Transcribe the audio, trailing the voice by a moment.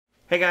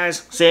Hey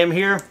guys, Sam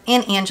here.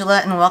 And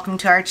Angela, and welcome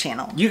to our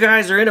channel. You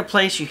guys are in a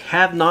place you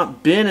have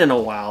not been in a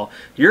while.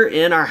 You're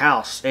in our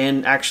house,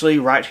 and actually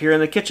right here in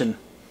the kitchen.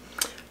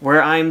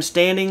 Where I'm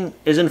standing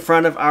is in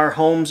front of our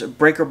home's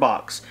breaker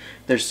box.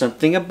 There's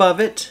something above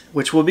it,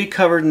 which will be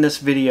covered in this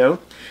video.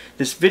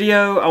 This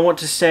video, I want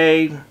to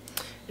say,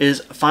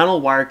 is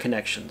final wire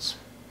connections.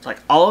 It's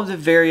like all of the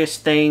various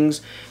things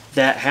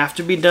that have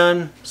to be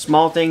done,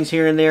 small things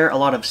here and there, a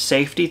lot of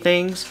safety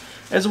things,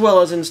 as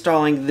well as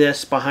installing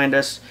this behind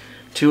us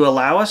to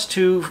allow us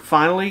to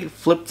finally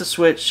flip the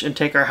switch and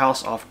take our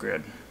house off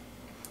grid.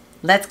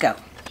 Let's go.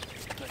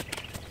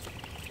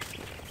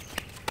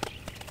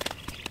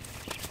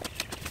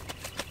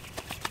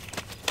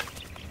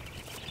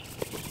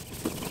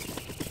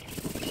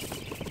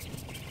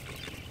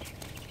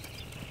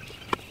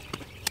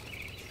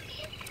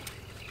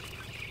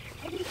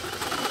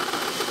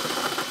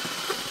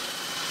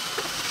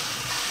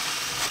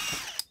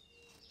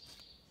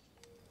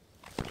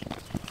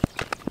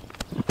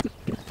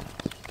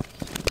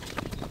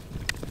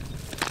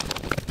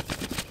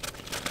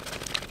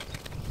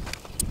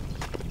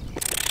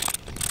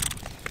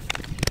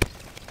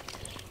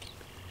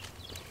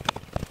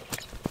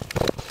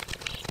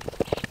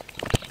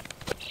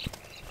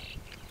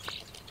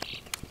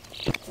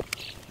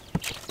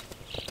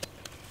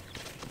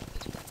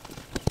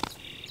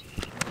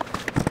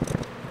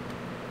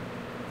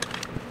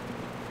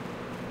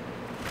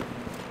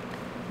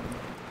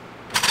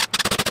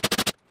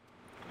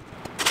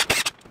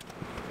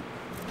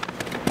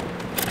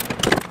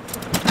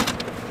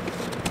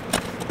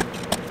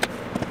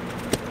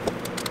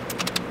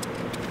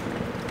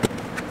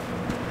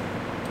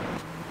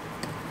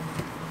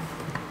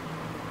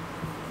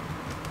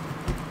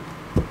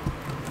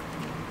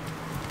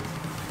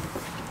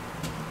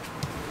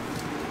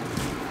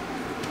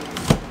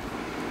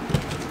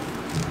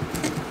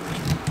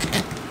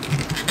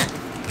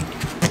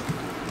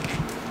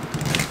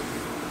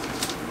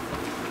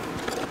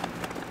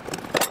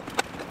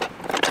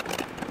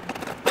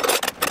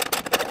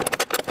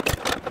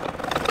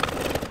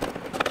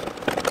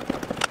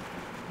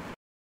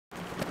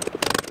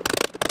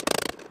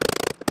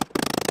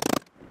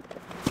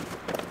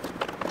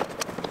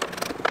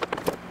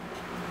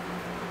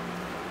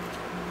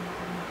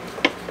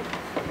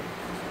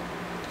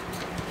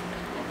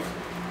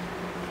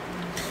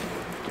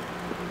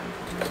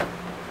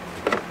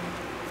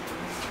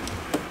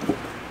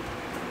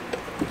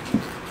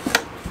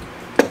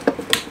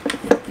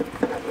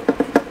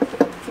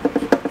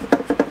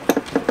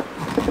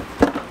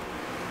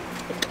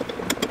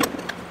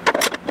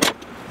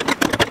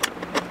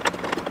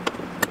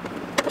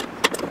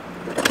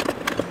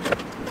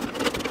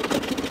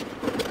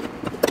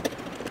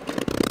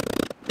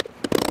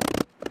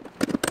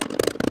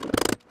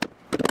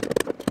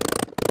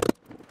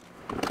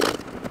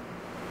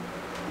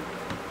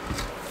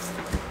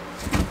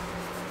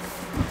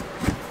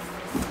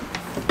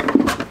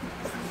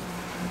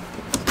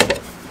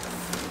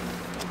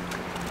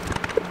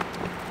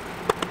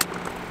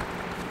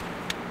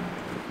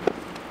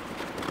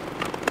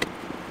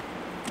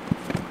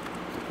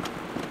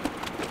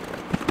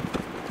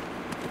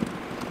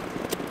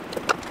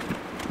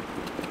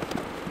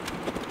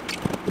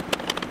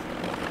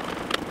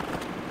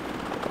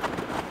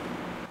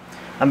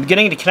 I'm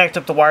beginning to connect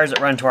up the wires that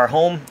run to our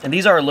home, and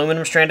these are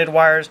aluminum stranded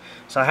wires,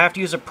 so I have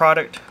to use a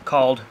product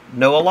called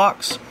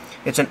Lux.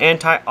 It's an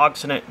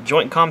antioxidant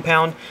joint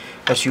compound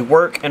that you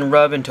work and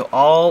rub into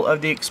all of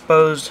the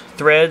exposed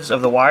threads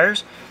of the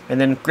wires and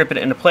then grip it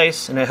into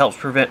place, and it helps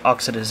prevent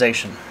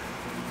oxidization.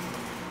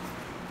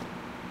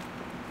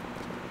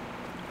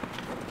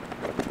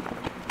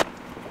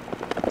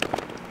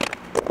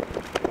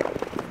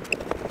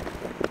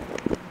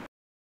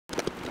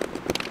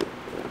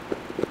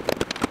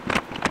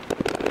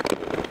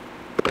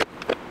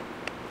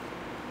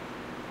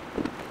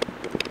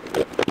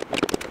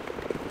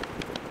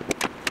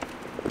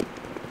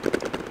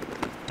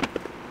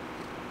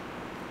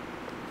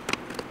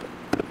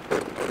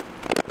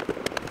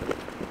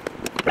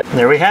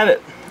 There we have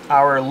it.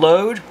 Our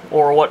load,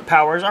 or what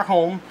powers our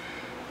home,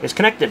 is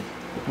connected.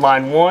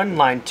 Line 1,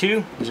 line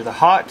 2, these are the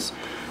hots.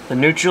 The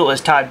neutral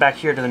is tied back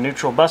here to the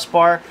neutral bus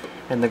bar,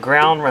 and the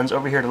ground runs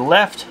over here to the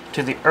left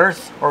to the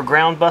earth or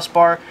ground bus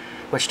bar,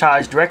 which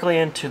ties directly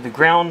into the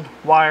ground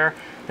wire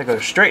that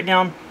goes straight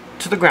down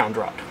to the ground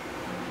rod.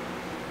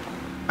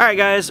 Alright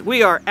guys,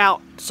 we are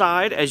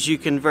outside, as you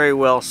can very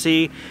well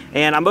see,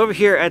 and I'm over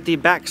here at the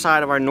back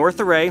side of our north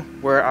array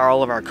where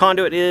all of our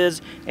conduit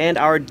is, and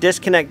our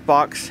disconnect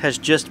box has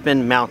just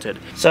been mounted.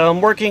 So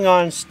I'm working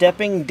on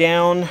stepping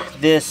down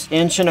this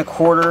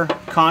 1¼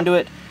 inch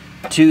conduit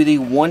to the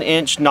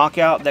 1-inch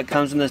knockout that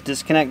comes in this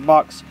disconnect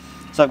box.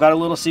 So I've got a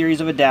little series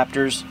of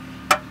adapters.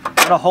 I'm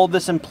going to hold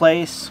this in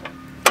place,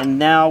 and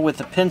now with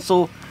a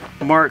pencil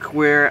mark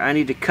where I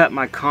need to cut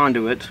my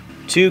conduit.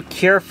 To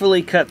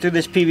carefully cut through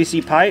this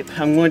PVC pipe,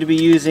 I'm going to be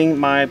using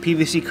my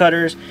PVC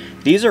cutters.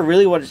 These are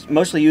really what is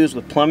mostly used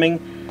with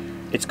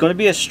plumbing. It's going to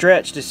be a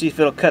stretch to see if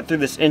it'll cut through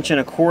this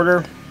 1¼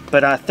 inch,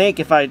 but I think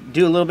if I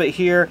do a little bit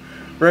here,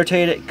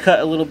 rotate it, cut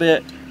a little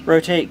bit,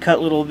 rotate, cut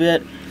a little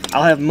bit.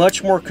 I'll have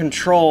much more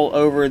control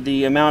over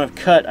the amount of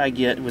cut I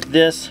get with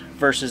this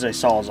versus a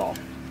Sawzall.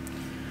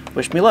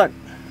 Wish me luck.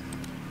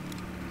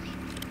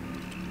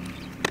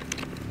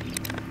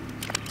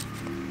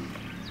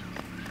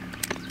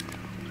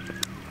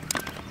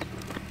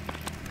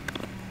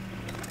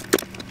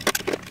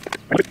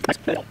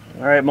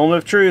 Alright, moment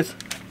of truth.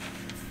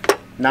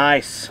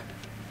 Nice.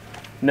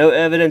 No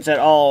evidence at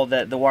all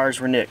that the wires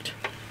were nicked.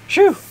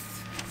 Shoo!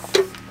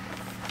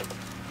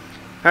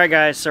 Alright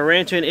guys, so ran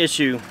into an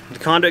issue. The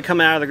conduit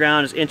coming out of the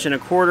ground is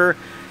 1.25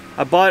 inches.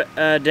 I bought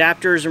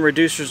adapters and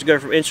reducers to go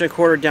from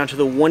 1.25 inches down to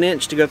the 1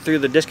 inch to go through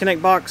the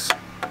disconnect box.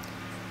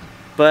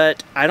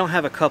 But I don't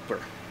have a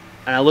coupler.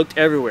 And I looked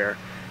everywhere.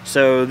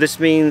 So this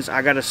means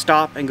I gotta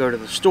stop and go to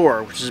the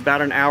store, which is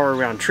about an hour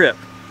round trip.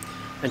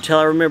 Until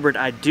I remembered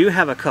I do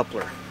have a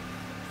coupler.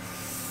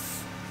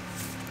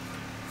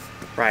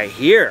 Right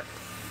here.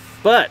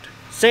 But,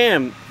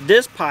 Sam,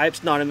 this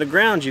pipe's not in the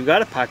ground. You've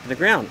got a pipe in the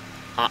ground.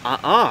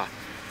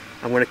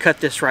 I'm going to cut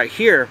this right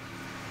here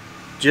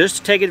just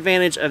to take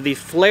advantage of the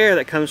flare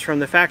that comes from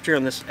the factory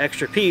on this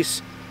extra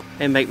piece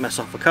and make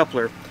myself a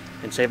coupler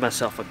and save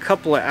myself a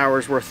couple of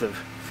hours worth of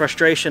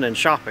frustration and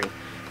shopping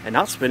and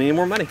not spend any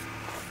more money.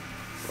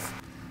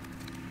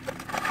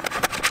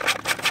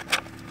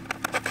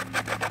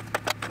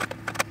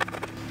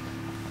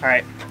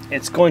 Alright,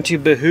 it's going to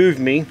behoove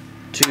me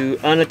to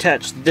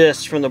unattach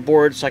this from the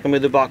board so I can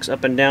move the box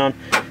up and down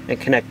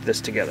and connect this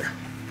together.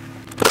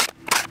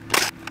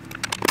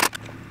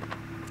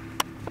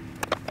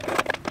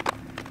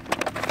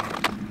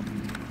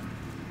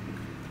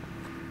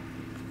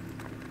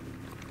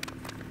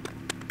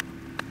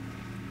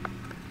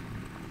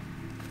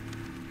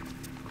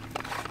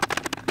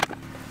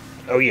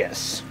 Oh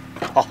yes.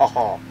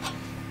 I'm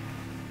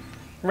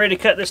ready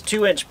to cut this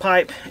 2-inch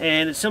pipe,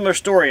 and it's a similar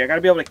story. I got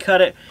to be able to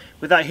cut it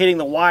without hitting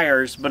the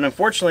wires, but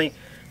unfortunately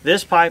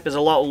this pipe is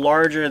a lot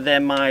larger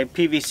than my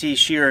PVC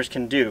shears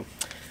can do.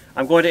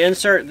 I'm going to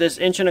insert this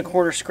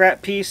 1.25 inch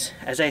scrap piece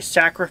as a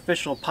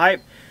sacrificial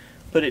pipe,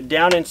 put it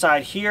down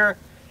inside here,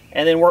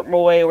 and then work my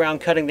way around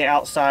cutting the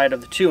outside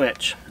of the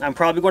 2-inch. I'm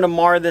probably going to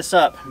mar this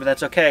up, but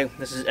that's okay.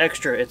 This is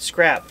extra, it's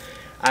scrap.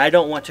 I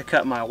don't want to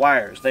cut my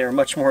wires. They are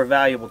much more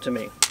valuable to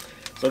me.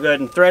 So go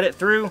ahead and thread it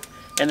through,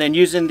 and then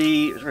using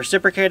the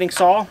reciprocating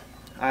saw,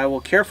 I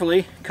will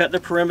carefully cut the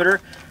perimeter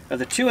of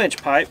the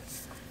 2-inch pipe,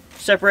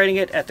 separating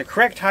it at the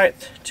correct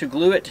height to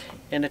glue it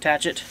and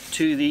attach it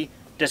to the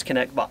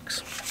disconnect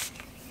box.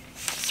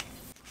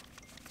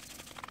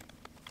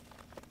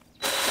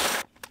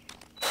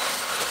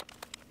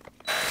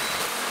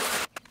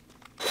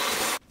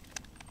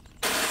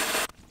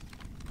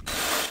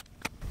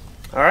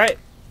 Alright,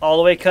 all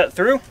the way cut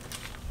through.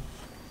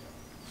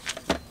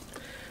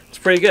 It's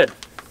pretty good.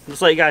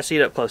 Let's let you guys see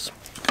it up close.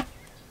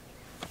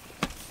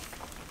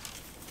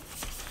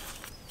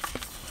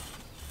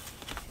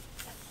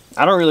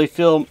 I don't really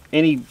feel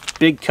any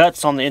big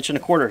cuts on the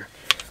 1.25 inches,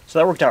 so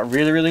that worked out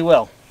really, really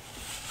well.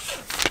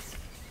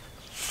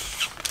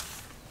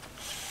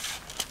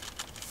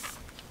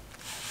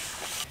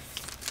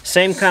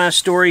 Same kind of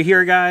story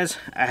here, guys.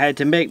 I had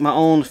to make my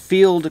own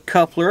field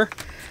coupler.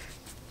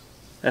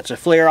 That's a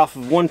flare off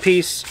of one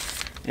piece,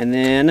 and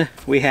then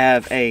we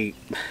have a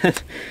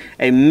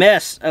a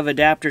mess of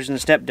adapters and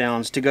step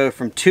downs to go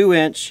from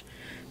 2-inch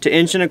to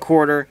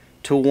 1.25 inches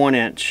to 1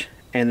 inch,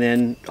 and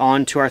then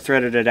on to our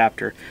threaded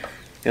adapter.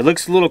 It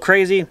looks a little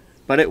crazy,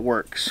 but it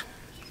works.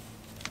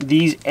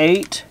 These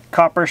 8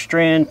 copper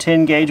strand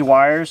 10 gauge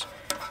wires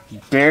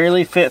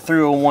barely fit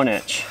through a 1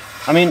 inch.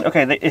 I mean,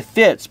 okay, it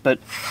fits, but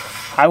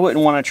I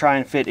wouldn't want to try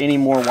and fit any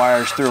more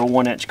wires through a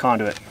 1 inch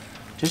conduit.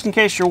 Just in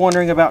case you're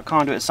wondering about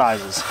conduit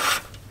sizes.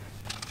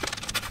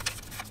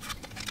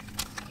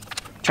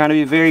 Trying to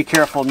be very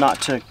careful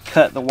not to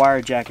cut the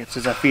wire jackets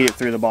as I feed it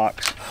through the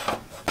box.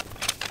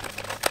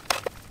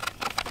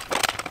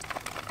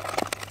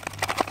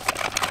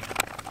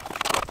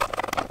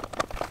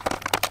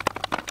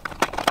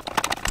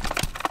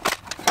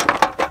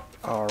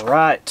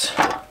 Alright,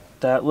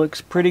 that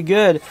looks pretty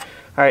good.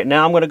 Alright,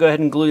 now I'm going to go ahead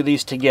and glue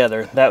these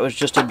together. That was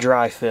just a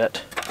dry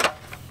fit.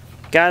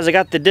 Guys, I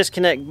got the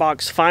disconnect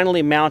box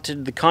finally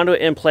mounted, the conduit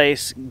in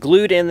place,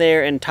 glued in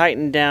there and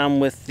tightened down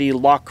with the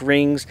lock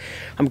rings.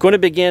 I'm going to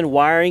begin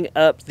wiring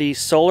up the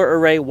solar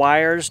array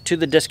wires to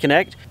the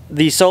disconnect.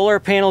 The solar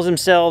panels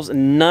themselves,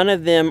 none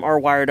of them are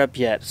wired up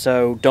yet,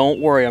 so don't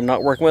worry, I'm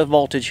not working with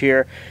voltage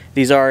here.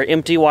 These are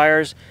empty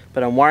wires,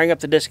 but I'm wiring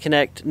up the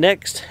disconnect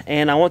next,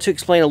 and I want to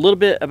explain a little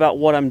bit about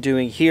what I'm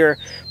doing here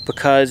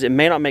because it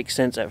may not make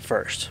sense at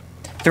first.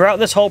 Throughout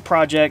this whole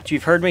project,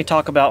 you've heard me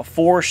talk about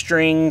 4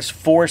 strings,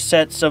 4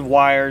 sets of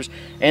wires,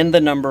 and the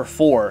number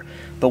 4.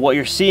 But what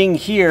you're seeing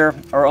here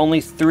are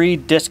only 3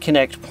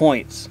 disconnect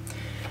points.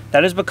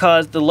 That is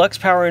because the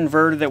LuxPower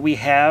inverter that we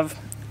have,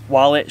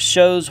 while it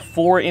shows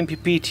 4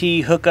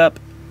 MPPT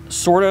hookup,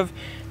 sort of,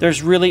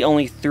 there's really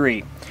only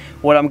 3.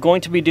 What I'm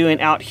going to be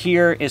doing out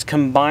here is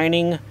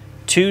combining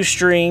 2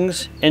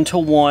 strings into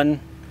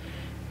one,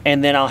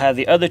 and then I'll have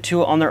the other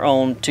 2 on their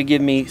own to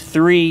give me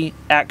 3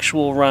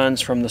 actual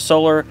runs from the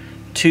solar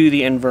to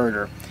the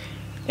inverter.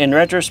 In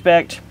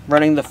retrospect,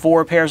 running the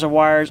 4 pairs of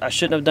wires, I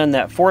shouldn't have done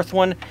that 4th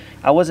one.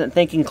 I wasn't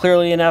thinking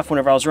clearly enough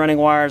whenever I was running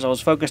wires. I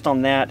was focused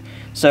on that.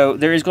 So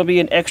there is going to be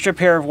an extra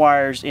pair of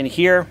wires in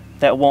here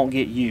that won't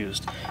get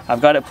used.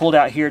 I've got it pulled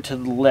out here to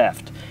the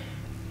left.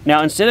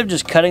 Now, instead of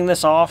just cutting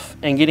this off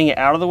and getting it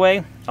out of the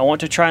way, I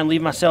want to try and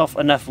leave myself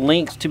enough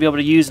length to be able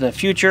to use in the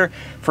future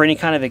for any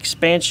kind of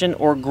expansion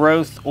or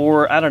growth,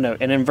 or I don't know,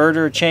 an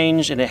inverter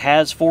change, and it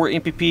has 4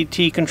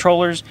 MPPT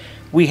controllers.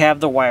 We have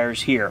the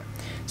wires here.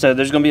 So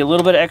there's going to be a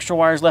little bit of extra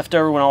wires left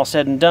over when all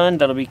said and done.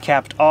 That'll be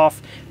capped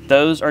off.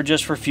 Those are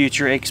just for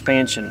future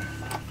expansion.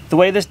 The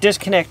way this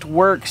disconnect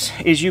works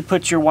is you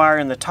put your wire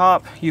in the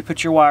top, you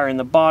put your wire in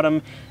the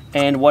bottom,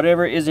 and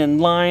whatever is in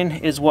line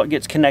is what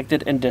gets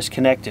connected and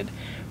disconnected.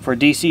 For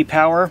DC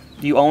power,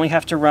 you only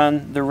have to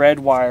run the red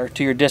wire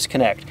to your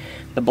disconnect.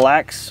 The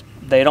blacks,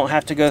 they don't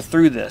have to go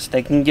through this.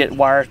 They can get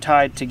wire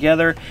tied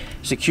together,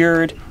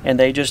 secured, and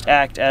they just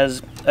act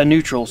as a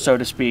neutral, so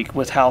to speak,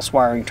 with house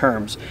wiring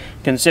terms.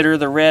 Consider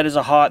the red is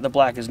a hot, the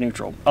black is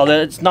neutral.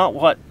 Although that's not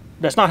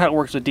how it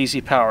works with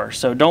DC power,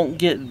 so don't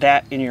get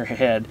that in your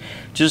head.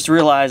 Just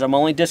realize I'm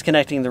only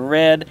disconnecting the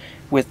red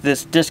with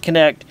this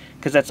disconnect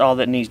because that's all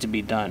that needs to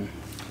be done.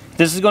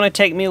 This is going to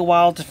take me a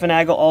while to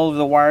finagle all of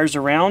the wires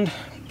around,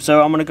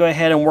 so I'm going to go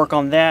ahead and work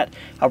on that.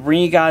 I'll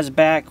bring you guys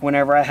back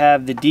whenever I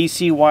have the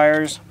DC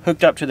wires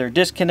hooked up to their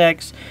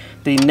disconnects,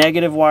 the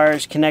negative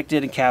wires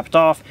connected and capped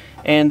off,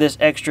 and this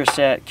extra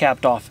set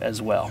capped off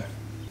as well.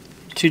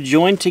 To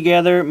join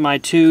together my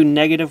 2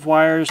 negative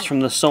wires from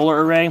the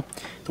solar array,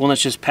 the one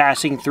that's just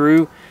passing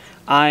through,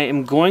 I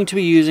am going to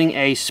be using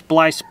a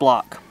splice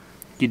block.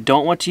 You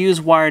don't want to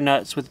use wire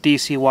nuts with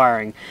DC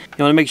wiring.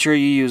 You want to make sure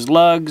you use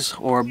lugs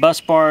or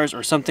bus bars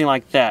or something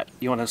like that.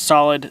 You want a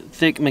solid,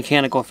 thick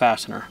mechanical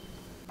fastener.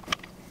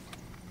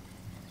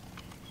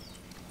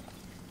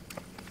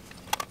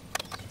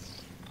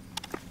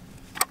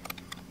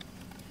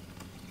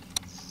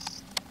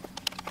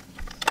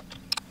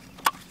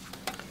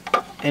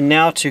 And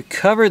now to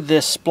cover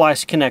this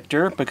splice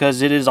connector,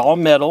 because it is all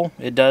metal,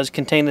 it does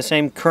contain the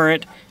same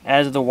current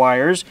as the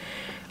wires,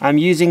 I'm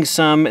using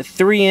some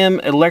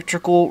 3M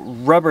electrical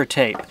rubber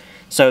tape.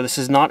 So this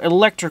is not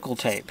electrical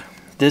tape.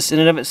 This in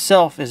and of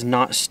itself is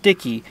not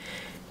sticky,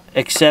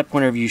 except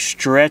whenever you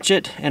stretch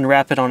it and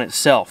wrap it on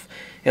itself.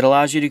 It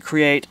allows you to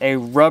create a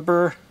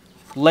rubber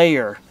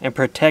layer and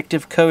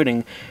protective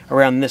coating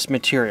around this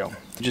material.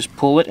 Just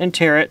pull it and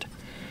tear it,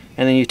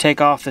 and then you take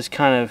off this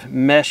kind of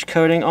mesh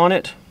coating on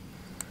it.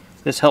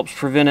 This helps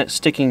prevent it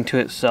sticking to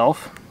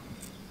itself.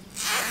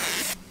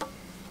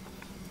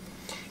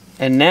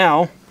 And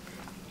now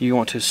you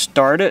want to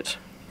start it,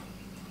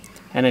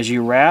 and as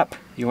you wrap,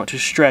 you want to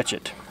stretch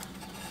it.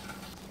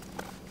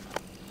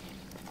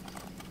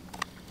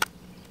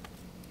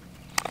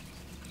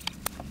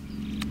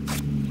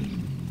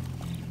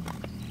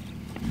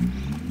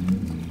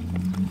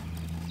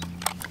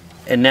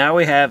 And now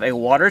we have a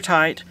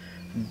watertight,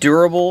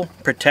 durable,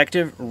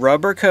 protective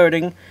rubber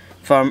coating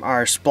from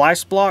our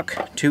splice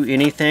block to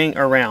anything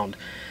around.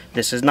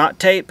 This is not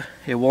tape.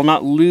 It will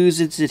not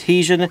lose its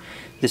adhesion.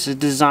 This is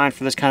designed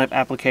for this kind of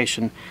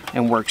application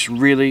and works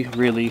really,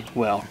 really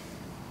well.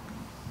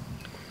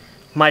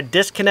 My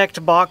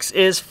disconnect box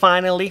is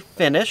finally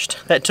finished.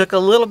 That took a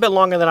little bit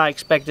longer than I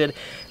expected,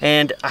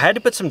 and I had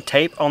to put some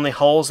tape on the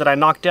holes that I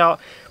knocked out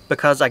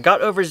because I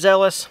got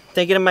overzealous,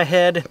 thinking in my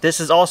head, this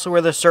is also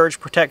where the surge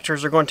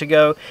protectors are going to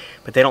go,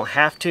 but they don't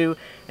have to,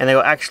 and they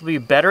will actually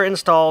be better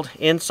installed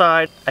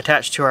inside,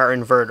 attached to our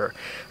inverter.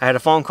 I had a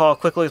phone call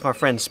quickly with my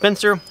friend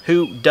Spencer,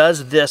 who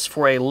does this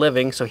for a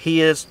living, so he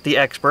is the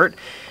expert,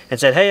 and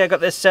said, hey, I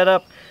got this set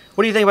up.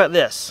 What do you think about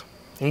this?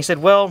 And he said,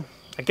 well,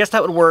 I guess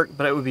that would work,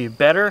 but it would be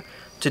better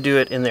to do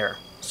it in there.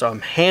 So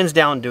I'm hands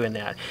down doing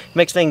that. It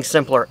makes things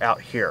simpler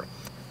out here.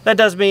 That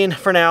does mean,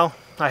 for now,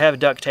 I have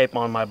duct tape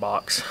on my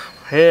box.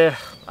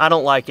 I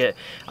don't like it.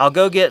 I'll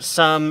go get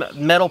some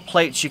metal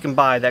plates you can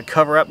buy that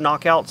cover up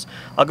knockouts.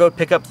 I'll go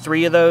pick up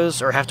 3 of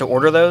those, or have to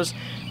order those.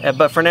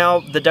 But for now,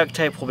 the duct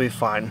tape will be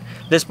fine.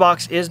 This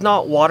box is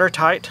not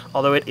watertight,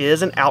 although it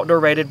is an outdoor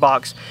rated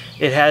box.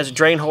 It has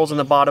drain holes in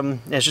the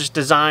bottom. It's just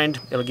designed,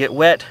 it'll get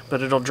wet,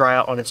 but it'll dry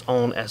out on its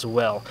own as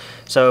well.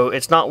 So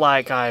it's not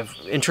like I've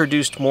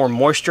introduced more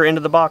moisture into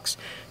the box.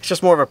 It's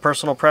just more of a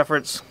personal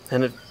preference,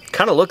 and it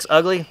kind of looks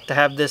ugly to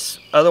have this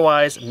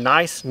otherwise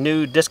nice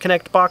new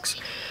disconnect box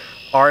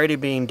already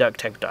being duct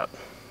taped up.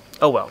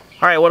 Oh well.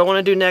 Alright, what I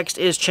want to do next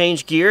is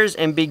change gears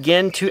and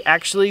begin to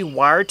actually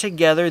wire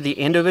together the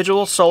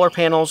individual solar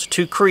panels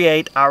to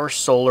create our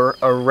solar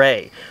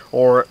array,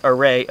 or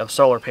array of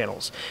solar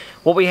panels.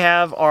 What we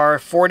have are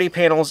 40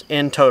 panels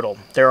in total.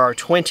 There are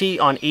 20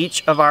 on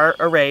each of our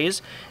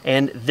arrays,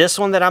 and this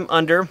one that I'm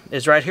under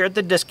is right here at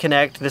the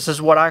disconnect. This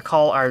is what I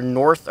call our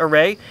north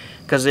array,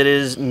 because it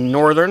is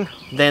northern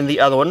than the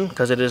other one,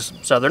 because it is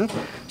southern.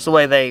 It's the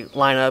way they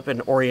line up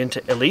and orient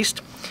it, at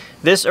least.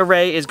 This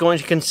array is going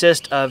to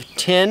consist of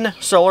 10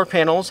 solar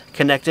panels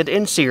connected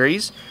in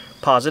series,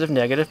 positive,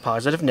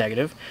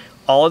 negative,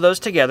 all of those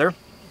together.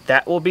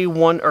 That will be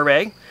one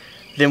array.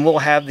 Then we'll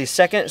have the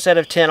second set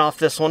of 10 off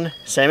this one,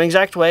 same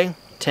exact way,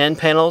 10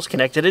 panels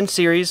connected in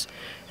series,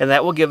 and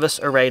that will give us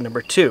array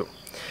number 2.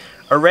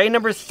 Array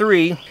number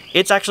 3,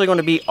 it's actually going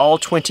to be all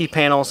 20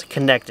 panels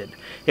connected.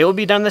 It will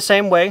be done the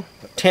same way,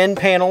 10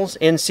 panels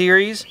in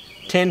series,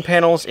 10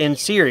 panels in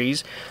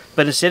series,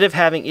 but instead of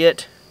having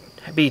it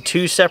be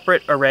 2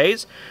 separate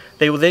arrays,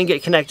 they will then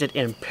get connected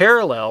in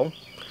parallel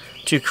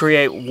to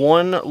create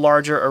one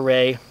larger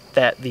array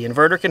that the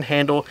inverter can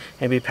handle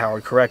and be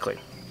powered correctly.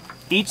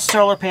 Each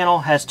solar panel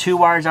has 2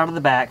 wires out of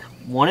the back.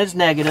 One is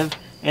negative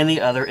and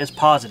the other is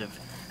positive.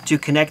 To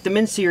connect them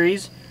in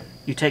series,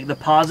 you take the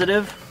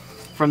positive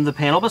from the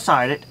panel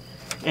beside it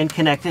and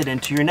connect it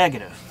into your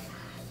negative.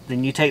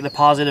 Then you take the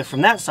positive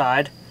from that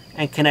side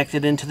and connect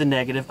it into the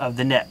negative of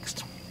the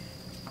next.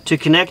 To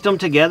connect them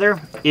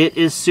together, it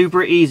is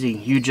super easy.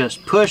 You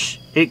just push,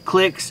 it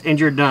clicks, and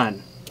you're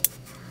done.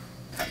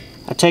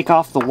 I take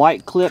off the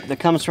white clip that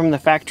comes from the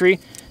factory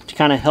to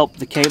kind of help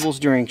the cables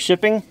during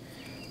shipping.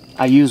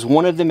 I use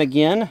one of them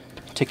again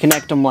to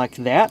connect them like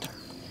that,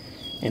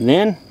 and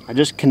then I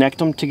just connect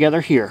them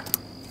together here.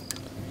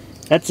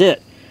 That's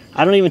it.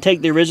 I don't even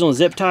take the original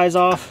zip ties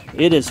off.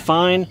 It is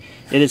fine.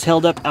 It is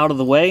held up out of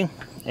the way,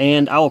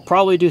 and I will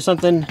probably do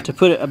something to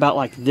put it about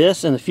like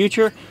this in the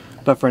future,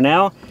 but for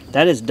now,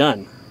 that is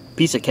done.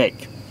 Piece of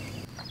cake.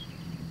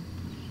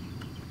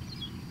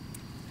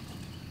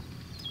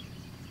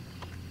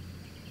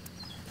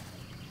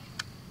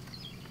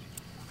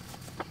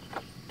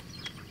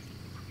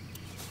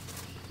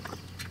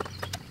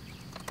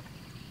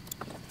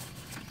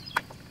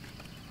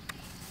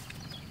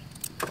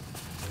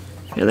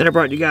 And then I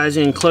brought you guys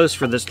in close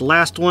for this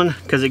last one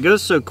because it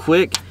goes so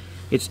quick,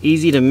 it's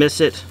easy to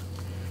miss it.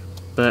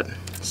 But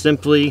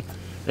simply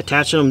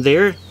attaching them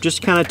there,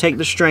 just kind of take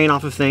the strain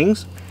off of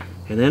things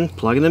and then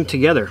plugging them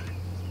together.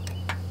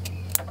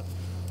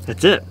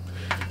 That's it.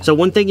 So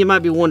one thing you might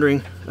be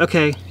wondering,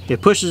 okay,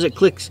 it pushes, it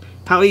clicks,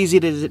 how easy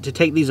is it to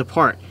take these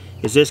apart?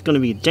 Is this going to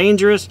be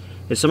dangerous?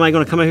 Is somebody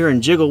going to come in here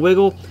and jiggle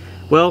wiggle?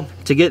 Well,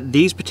 to get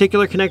these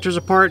particular connectors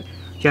apart,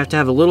 you have to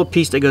have a little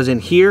piece that goes in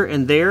here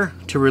and there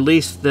to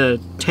release the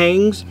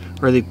tangs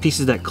or the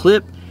pieces that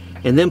clip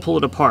and then pull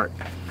it apart.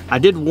 I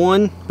did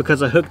one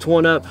because I hooked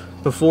one up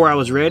before I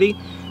was ready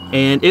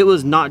and it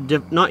was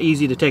not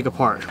easy to take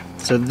apart.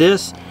 So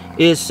this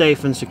is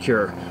safe and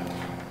secure.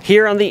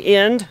 Here on the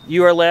end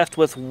you are left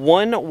with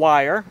one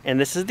wire, and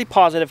this is the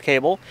positive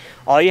cable.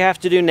 All you have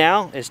to do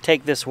now is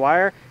take this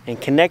wire and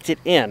connect it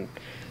in.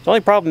 The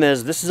only problem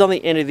is this is on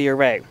the end of the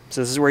array,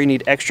 so this is where you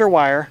need extra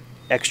wire,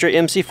 extra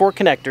MC4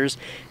 connectors,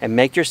 and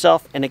make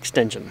yourself an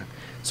extension.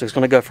 So it's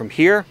going to go from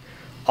here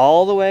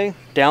all the way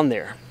down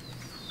there.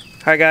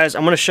 Alright guys,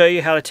 I'm going to show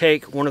you how to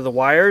take one of the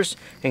wires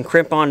and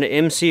crimp on the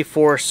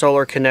MC4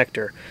 solar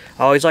connector.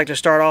 I always like to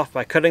start off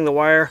by cutting the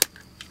wire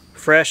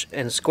fresh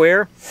and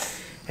square,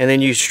 and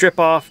then you strip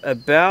off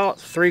about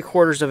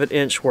 3/4 of an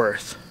inch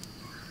worth.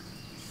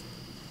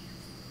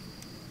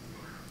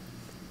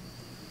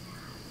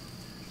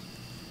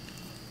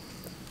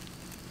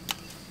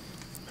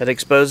 That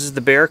exposes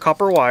the bare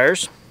copper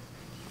wires.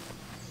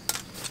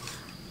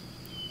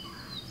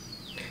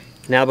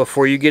 Now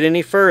before you get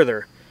any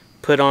further,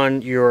 put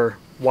on your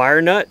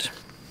wire nut,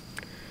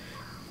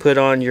 put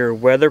on your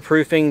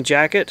weatherproofing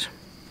jacket,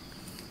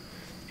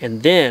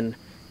 and then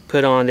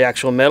put on the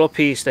actual metal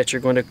piece that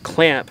you're going to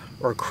clamp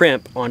or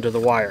crimp onto the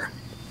wire.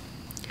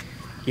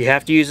 You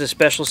have to use a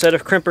special set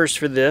of crimpers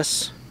for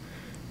this.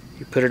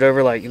 You put it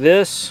over like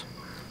this,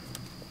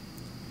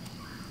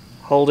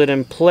 hold it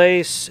in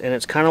place, and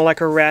it's kind of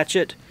like a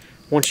ratchet.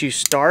 Once you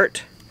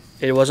start,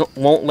 it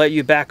won't let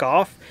you back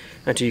off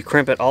until you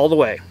crimp it all the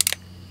way.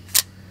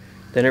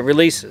 Then it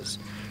releases.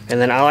 And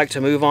then I like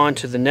to move on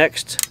to the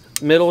next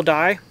middle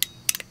die,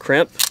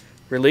 crimp,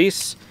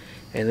 release,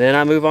 and then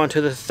I move on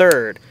to the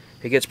third.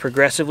 It gets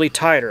progressively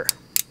tighter.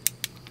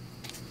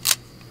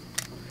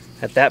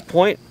 At that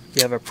point,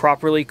 you have a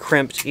properly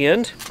crimped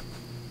end.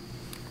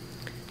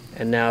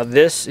 And now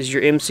this is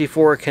your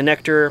MC4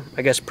 connector,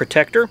 I guess,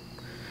 protector.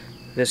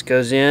 This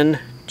goes in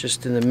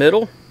just in the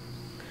middle.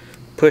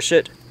 Push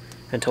it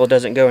until it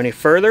doesn't go any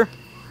further.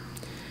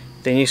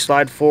 Then you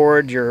slide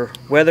forward your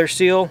weather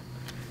seal,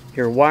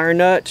 your wire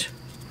nut,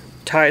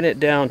 tighten it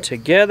down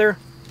together.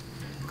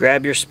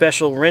 Grab your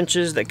special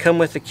wrenches that come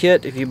with the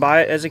kit if you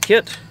buy it as a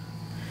kit.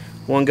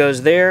 One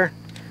goes there,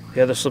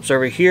 the other slips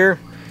over here,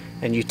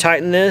 and you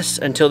tighten this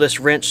until this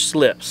wrench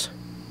slips.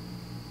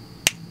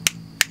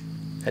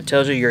 That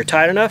tells you you're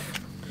tight enough.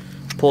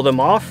 Pull them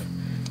off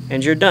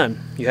and you're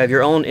done. You have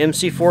your own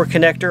MC4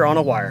 connector on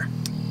a wire.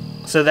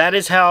 So that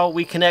is how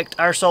we connect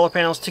our solar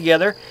panels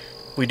together.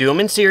 We do them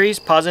in series,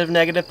 positive,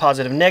 negative,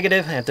 positive,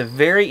 negative. And at the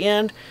very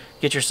end,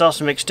 get yourself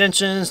some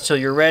extensions till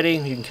you're ready.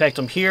 You can connect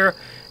them here,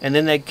 and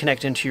then they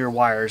connect into your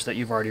wires that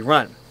you've already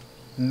run.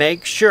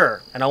 Make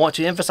sure, and I want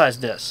to emphasize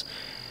this,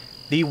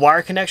 the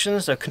wire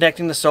connections of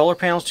connecting the solar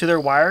panels to their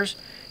wires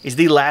is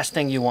the last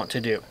thing you want to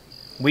do.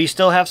 We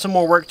still have some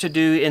more work to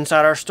do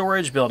inside our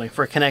storage building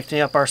for connecting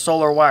up our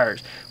solar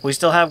wires. We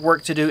still have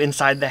work to do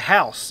inside the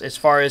house as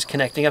far as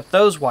connecting up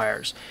those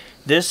wires.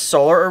 This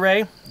solar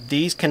array,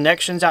 these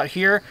connections out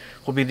here,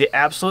 will be the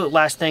absolute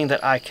last thing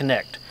that I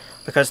connect.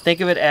 Because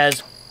think of it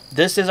as,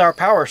 this is our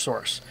power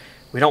source.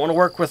 We don't want to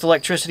work with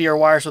electricity or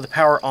wires with the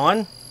power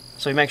on,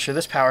 so we make sure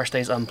this power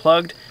stays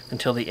unplugged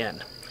until the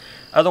end.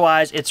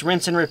 Otherwise, it's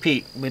rinse and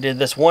repeat. We did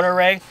this one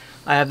array.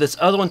 I have this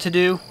other one to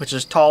do, which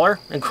is taller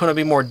and going to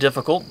be more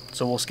difficult,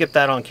 so we'll skip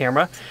that on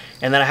camera.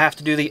 And then I have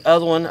to do the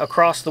other one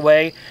across the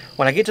way.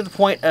 When I get to the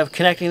point of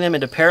connecting them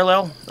into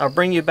parallel, I'll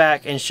bring you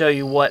back and show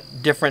you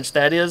what difference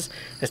that is.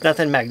 It's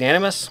nothing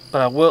magnanimous,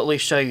 but I will at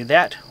least show you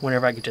that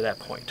whenever I get to that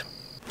point.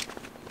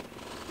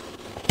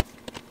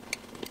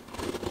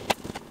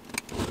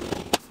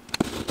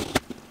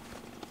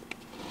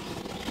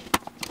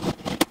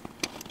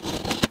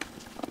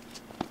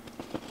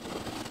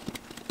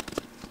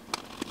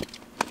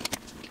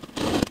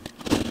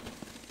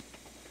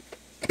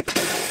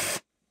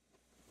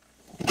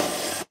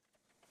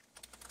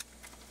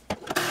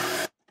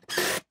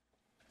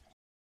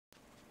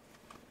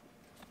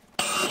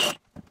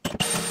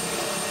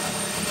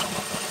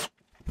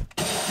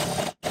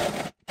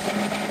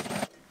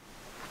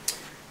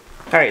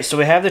 Alright, so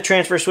we have the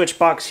transfer switch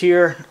box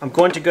here. I'm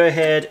going to go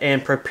ahead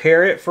and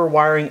prepare it for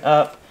wiring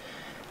up.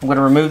 I'm going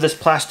to remove this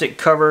plastic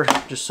cover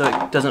just so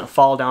it doesn't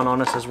fall down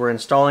on us as we're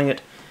installing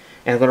it.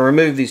 And I'm going to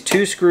remove these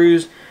two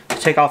screws to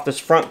take off this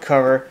front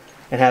cover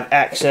and have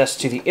access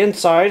to the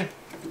inside.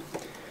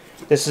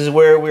 This is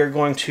where we're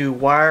going to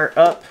wire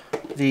up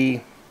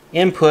the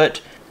input,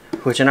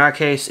 which in our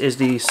case is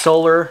the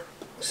solar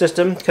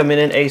system coming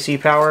in AC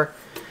power,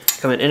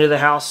 coming into the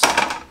house.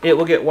 It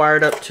will get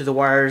wired up to the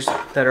wires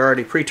that are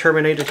already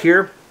pre-terminated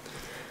here.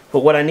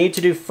 But what I need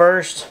to do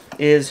first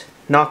is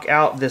knock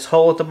out this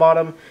hole at the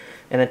bottom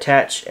and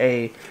attach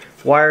a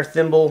wire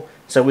thimble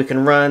so we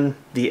can run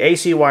the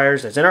AC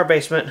wires that's in our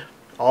basement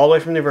all the way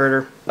from the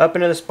inverter up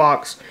into this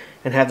box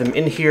and have them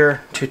in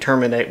here to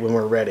terminate when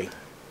we're ready.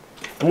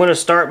 I'm going to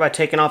start by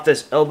taking off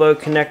this elbow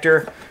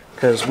connector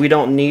because we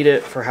don't need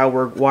it for how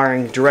we're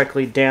wiring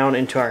directly down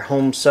into our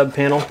home sub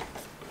panel.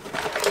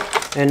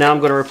 And now I'm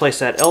going to replace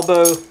that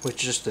elbow with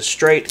just the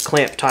straight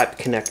clamp type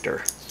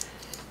connector.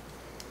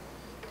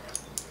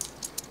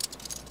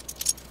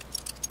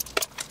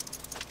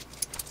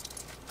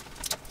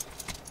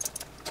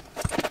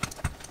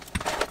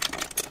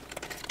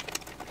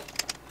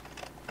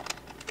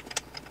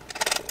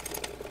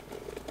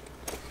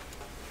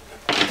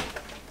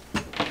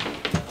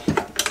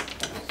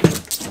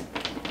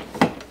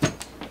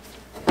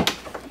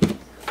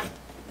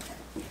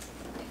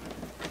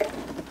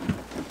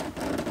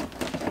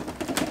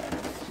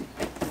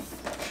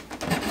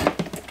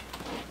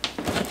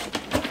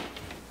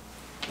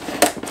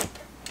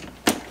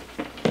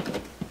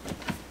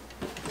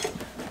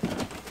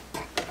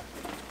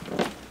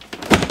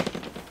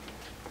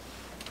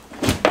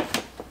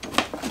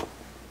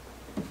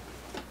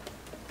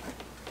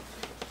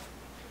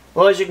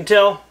 Well, as you can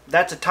tell,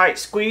 that's a tight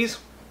squeeze,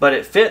 but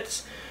it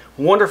fits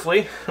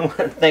wonderfully.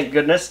 Thank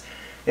goodness.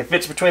 It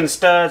fits between the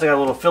studs. I got a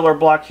little filler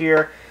block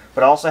here,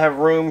 but I also have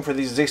room for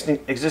these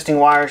existing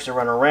wires to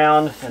run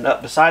around and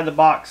up beside the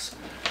box.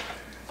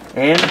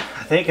 And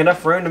I think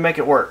enough room to make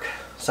it work.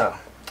 So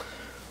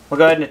we'll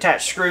go ahead and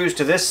attach screws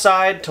to this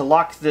side to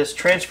lock this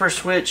transfer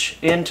switch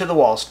into the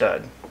wall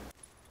stud.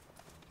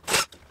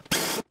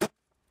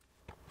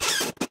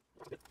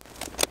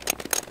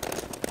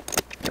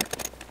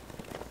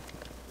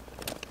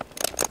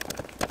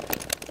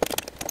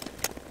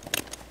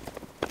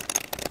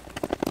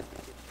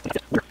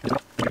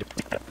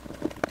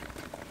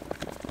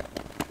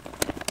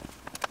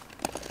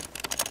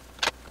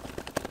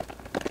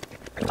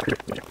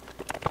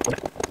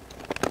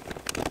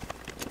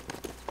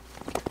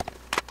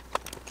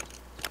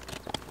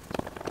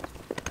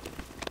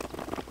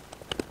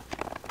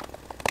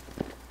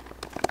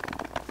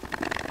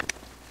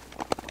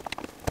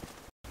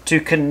 To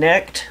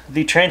connect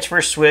the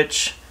transfer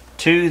switch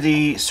to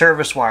the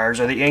service wires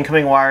or the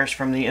incoming wires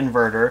from the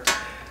inverter,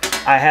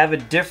 I have a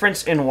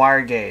difference in wire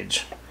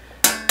gauge.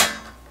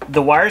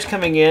 The wires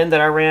coming in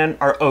that I ran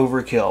are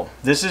overkill.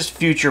 This is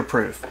future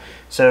proof.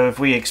 So if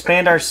we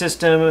expand our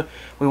system,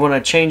 we want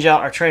to change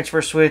out our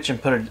transfer switch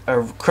and put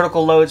a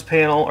critical loads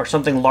panel or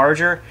something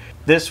larger,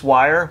 this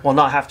wire will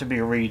not have to be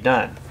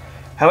redone.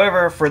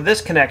 However, for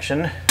this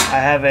connection, I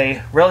have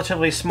a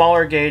relatively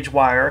smaller gauge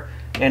wire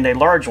and a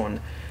large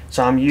one.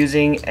 So I'm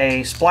using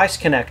a splice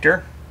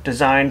connector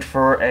designed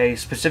for a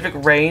specific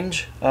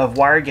range of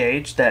wire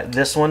gauge that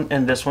this one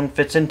and this one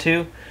fits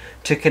into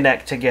to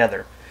connect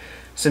together.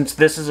 Since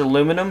this is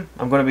aluminum,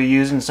 I'm going to be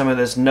using some of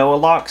this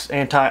Lux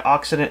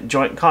antioxidant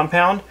joint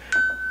compound,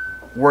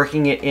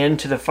 working it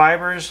into the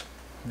fibers,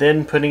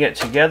 then putting it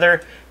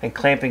together and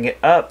clamping it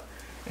up,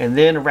 and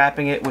then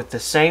wrapping it with the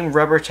same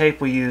rubber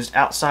tape we used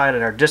outside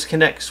at our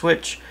disconnect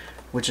switch,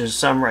 which is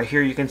some right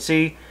here you can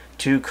see,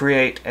 to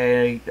create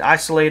a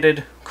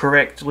isolated,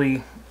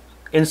 correctly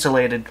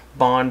insulated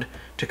bond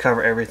to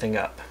cover everything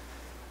up.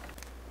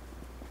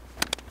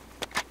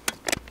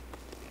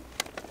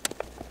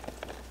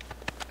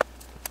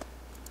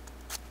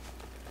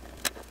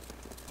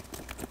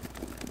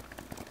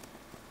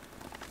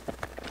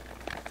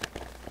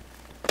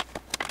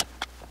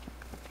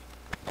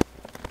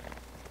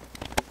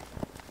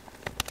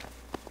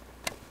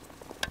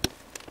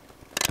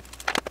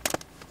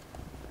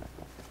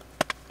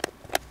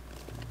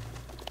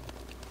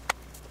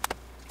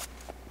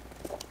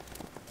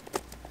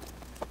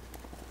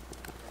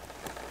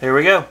 There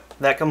we go.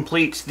 That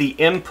completes the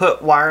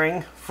input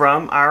wiring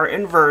from our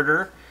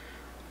inverter.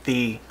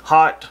 The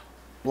hot,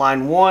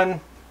 line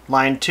 1,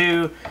 line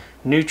 2,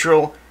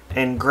 neutral,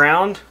 and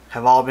ground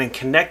have all been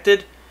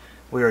connected.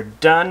 We are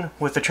done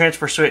with the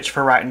transfer switch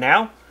for right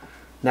now.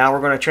 Now we're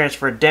going to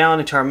transfer it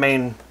down into our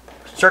main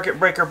circuit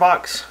breaker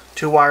box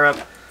to wire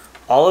up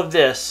all of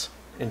this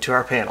into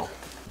our panel.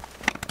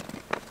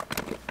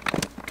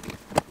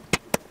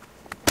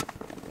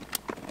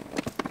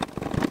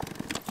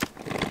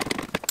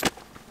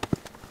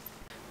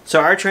 So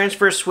our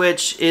transfer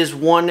switch is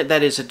one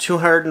that is a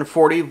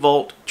 240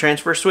 volt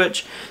transfer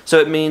switch.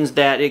 So it means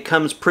that it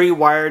comes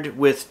pre-wired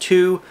with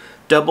 2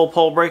 double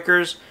pole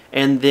breakers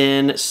and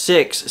then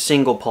 6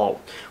 single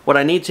pole. What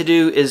I need to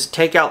do is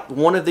take out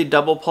one of the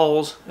double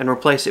poles and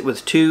replace it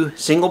with 2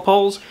 single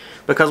poles,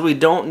 because we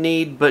don't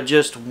need but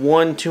just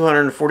one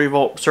 240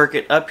 volt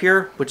circuit up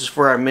here, which is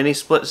for our mini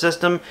split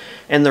system,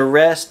 and the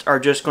rest are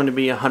just going to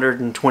be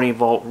 120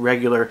 volt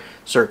regular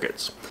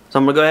circuits. So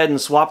I'm going to go ahead and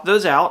swap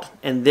those out,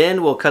 and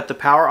then we'll cut the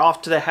power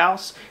off to the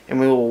house and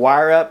we will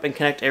wire up and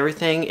connect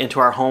everything into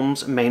our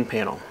home's main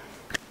panel.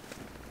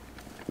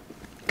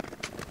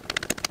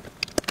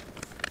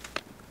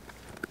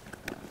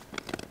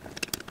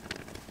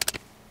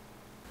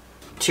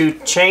 To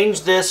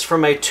change this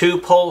from a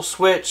 2-pole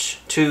switch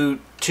to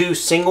 2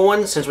 single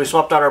ones, since we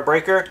swapped out our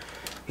breaker,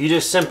 you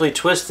just simply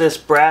twist this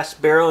brass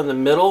barrel in the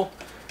middle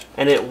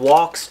and it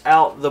walks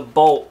out the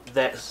bolt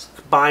that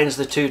binds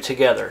the 2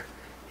 together.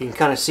 You can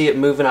kind of see it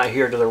moving out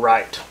here to the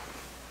right.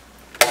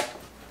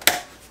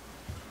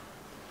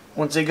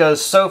 Once it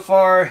goes so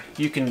far,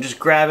 you can just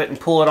grab it and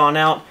pull it on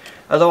out.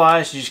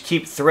 Otherwise, you just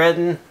keep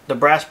threading the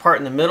brass part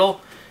in the middle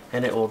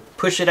and it will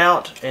push it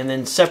out and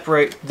then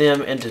separate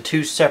them into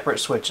 2 separate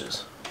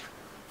switches.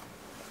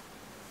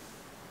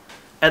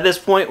 At this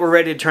point, we're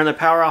ready to turn the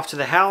power off to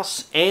the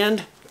house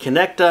and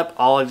connect up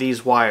all of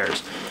these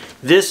wires.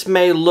 This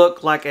may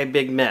look like a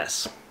big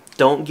mess.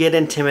 Don't get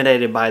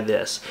intimidated by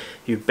this.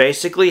 You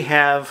basically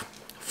have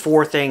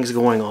 4 things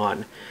going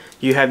on.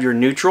 You have your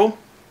neutral.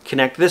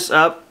 Connect this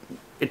up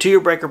to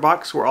your breaker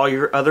box where all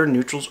your other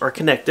neutrals are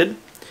connected.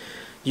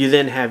 You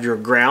then have your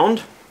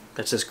ground.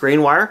 That's this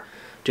green wire.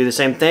 Do the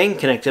same thing.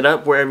 Connect it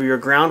up wherever your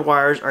ground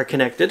wires are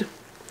connected.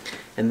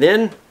 And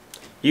then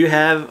you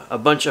have a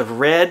bunch of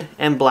red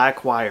and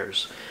black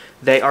wires.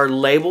 They are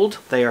labeled,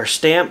 they are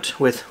stamped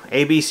with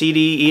A, B, C,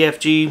 D, E, F,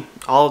 G,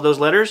 all of those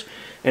letters,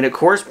 and it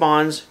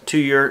corresponds to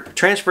your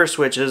transfer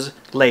switches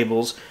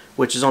labels,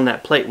 which is on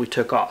that plate we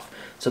took off.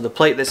 So the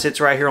plate that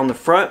sits right here on the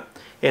front,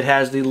 it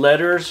has the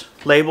letters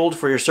labeled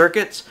for your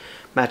circuits.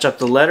 Match up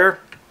the letter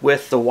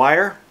with the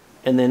wire,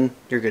 and then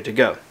you're good to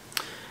go.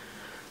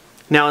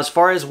 Now, as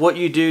far as what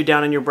you do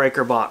down in your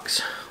breaker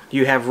box,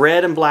 you have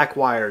red and black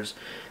wires.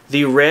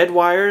 The red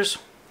wires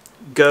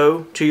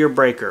go to your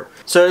breaker.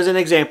 So as an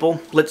example,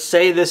 let's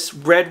say this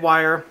red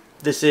wire,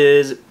 this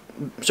is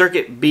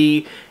circuit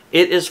B,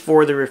 it is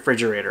for the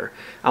refrigerator.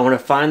 I want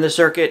to find the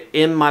circuit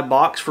in my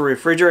box for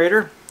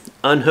refrigerator,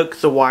 unhook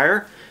the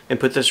wire, and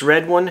put this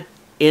red one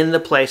in the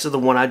place of the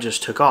one I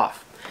just took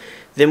off.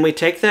 Then we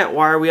take that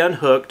wire we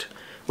unhooked,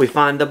 we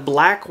find the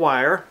black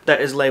wire that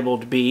is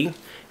labeled B,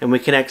 and we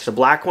connect the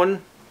black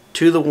one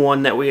to the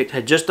one that we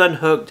had just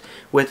unhooked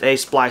with a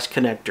splice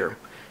connector.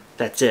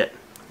 That's it.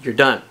 You're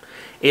done.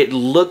 It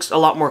looks a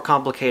lot more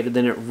complicated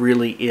than it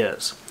really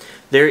is.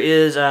 There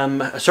is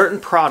a certain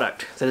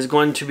product that is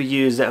going to be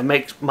used that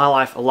makes my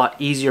life a lot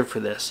easier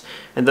for this,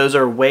 and those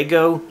are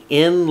Wago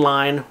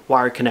inline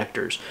wire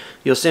connectors.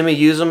 You'll see me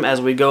use them as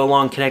we go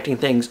along connecting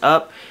things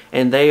up,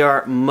 and they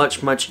are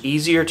much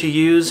easier to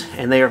use,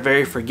 and they are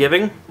very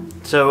forgiving,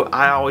 so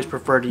I always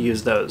prefer to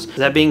use those.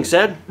 That being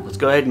said, let's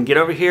go ahead and get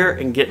over here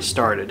and get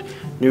started.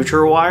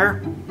 Neutral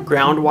wire,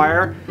 ground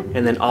wire,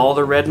 and then all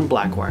the red and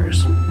black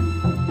wires.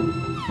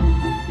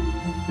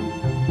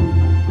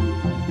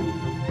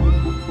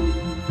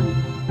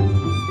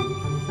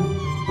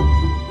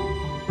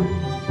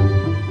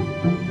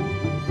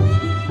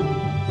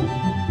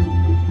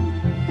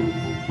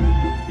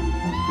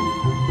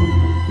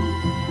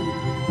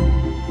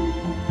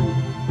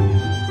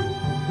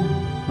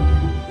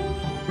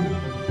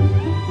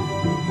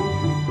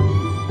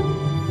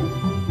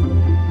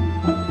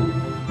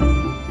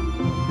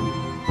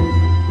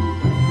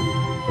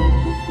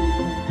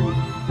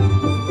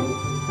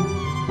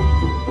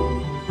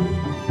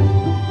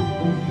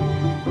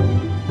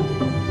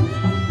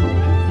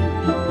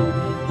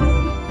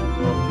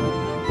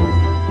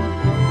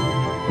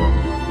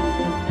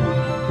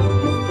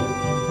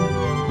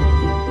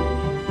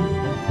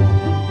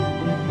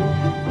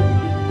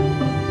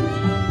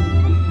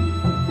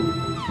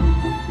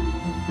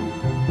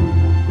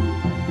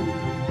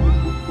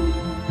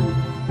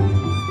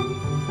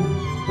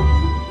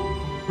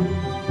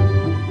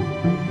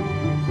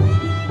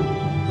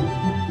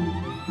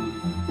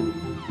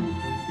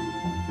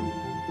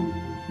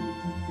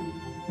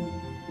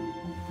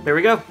 There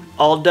we go.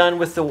 All done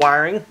with the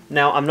wiring.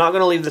 Now, I'm not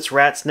going to leave this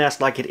rat's nest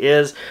like it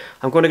is.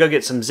 I'm going to go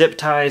get some zip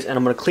ties and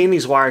I'm going to clean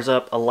these wires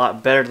up a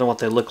lot better than what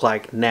they look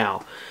like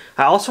now.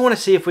 I also want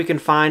to see if we can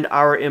find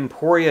our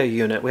Emporia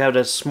unit. We have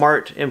a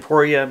smart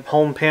Emporia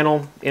home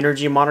panel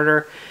energy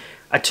monitor.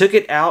 I took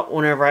it out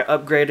whenever I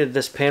upgraded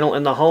this panel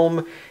in the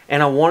home,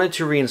 and I wanted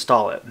to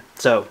reinstall it.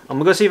 So I'm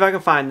gonna go see if I can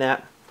find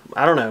that.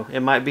 I don't know, it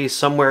might be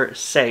somewhere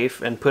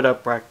safe and put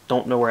up where I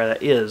don't know where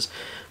that is.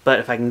 But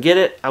if I can get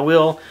it, I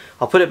will.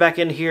 I'll put it back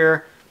in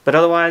here. But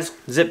otherwise,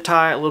 zip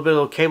tie, a little bit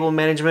of cable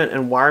management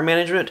and wire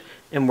management,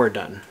 and we're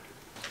done.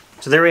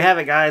 So there we have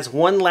it, guys.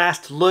 One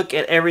last look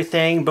at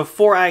everything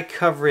before I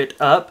cover it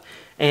up,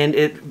 and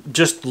it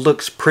just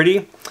looks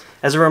pretty.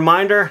 As a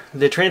reminder,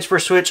 the transfer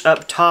switch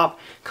up top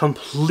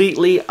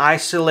completely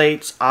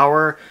isolates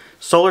our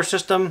solar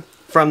system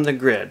from the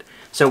grid.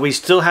 So we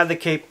still have the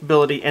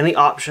capability and the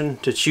option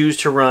to choose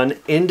to run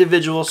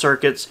individual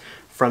circuits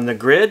from the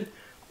grid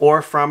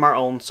or from our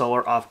own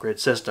solar off-grid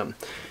system.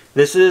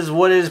 This is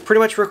what is pretty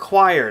much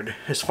required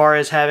as far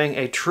as having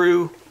a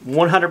true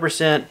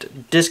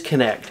 100%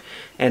 disconnect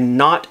and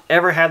not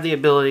ever have the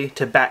ability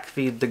to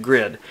backfeed the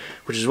grid,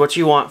 which is what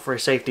you want for a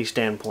safety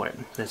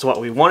standpoint. That's what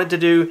we wanted to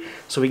do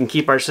so we can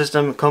keep our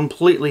system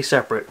completely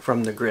separate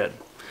from the grid.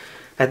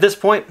 At this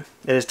point,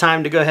 it is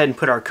time to go ahead and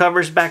put our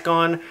covers back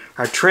on,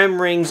 our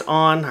trim rings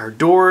on, our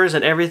doors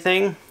and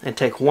everything, and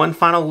take one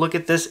final look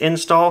at this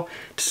install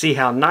to see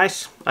how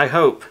nice, I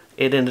hope,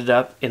 it ended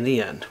up in the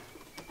end.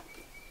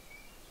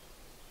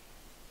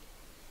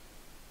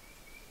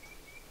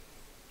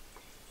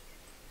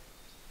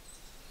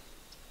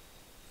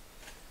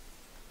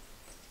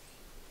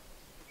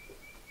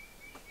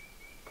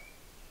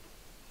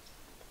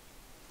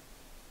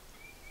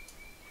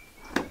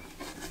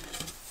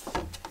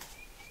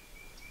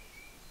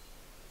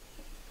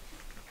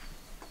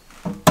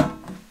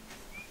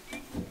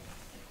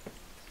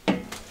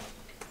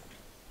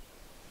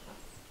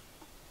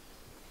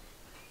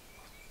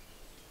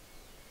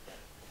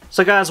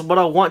 So guys, what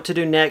I want to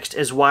do next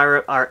is wire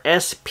up our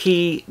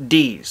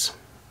SPDs,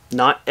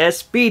 not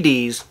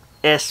SBDs,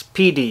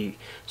 SPD,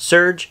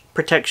 surge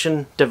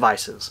protection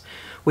devices.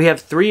 We have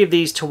 3 of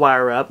these to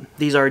wire up.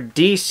 These are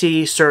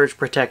DC surge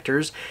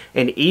protectors,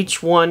 and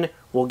each one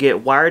will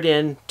get wired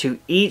in to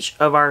each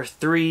of our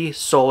 3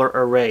 solar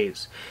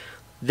arrays.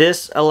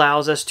 This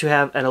allows us to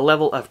have a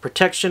level of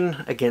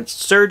protection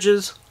against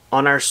surges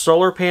on our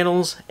solar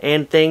panels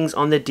and things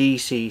on the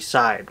DC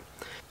side.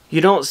 You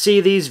don't see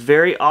these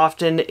very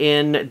often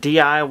in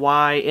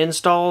DIY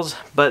installs,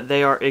 but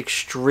they are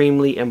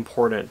extremely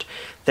important.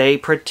 They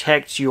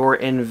protect your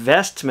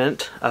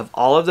investment of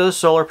all of those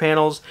solar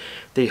panels,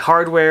 the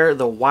hardware,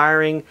 the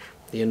wiring,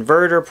 the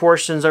inverter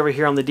portions over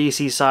here on the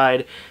DC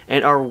side,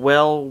 and are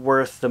well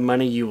worth the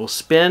money you will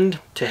spend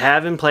to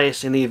have in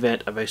place in the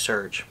event of a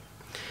surge.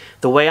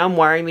 The way I'm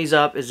wiring these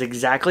up is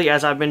exactly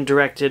as I've been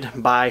directed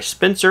by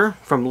Spencer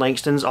from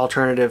Langston's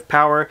Alternative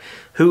Power,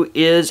 who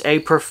is a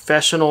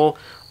professional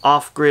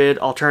off-grid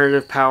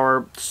alternative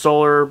power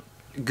solar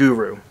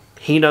guru.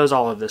 He knows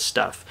all of this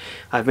stuff.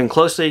 I've been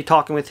closely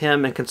talking with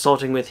him and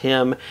consulting with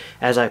him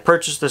as I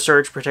purchased the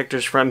surge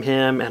protectors from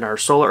him and our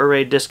solar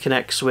array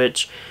disconnect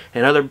switch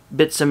and other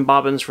bits and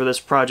bobbins for this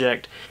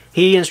project.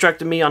 He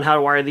instructed me on how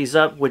to wire these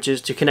up, which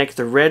is to connect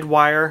the red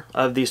wire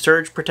of the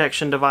surge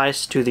protection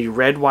device to the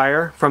red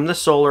wire from the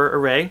solar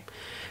array.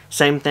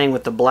 Same thing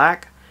with the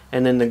black.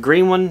 And then the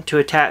green one to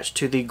attach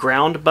to the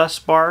ground bus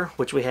bar,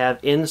 which we have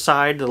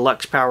inside the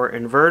LuxPower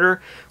inverter,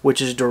 which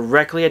is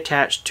directly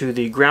attached to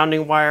the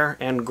grounding wire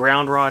and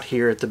ground rod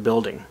here at the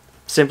building.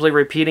 Simply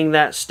repeating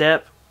that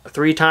step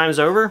 3 times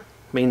over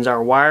means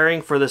our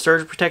wiring for the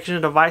surge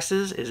protection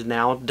devices is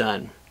now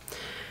done.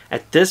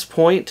 At this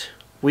point,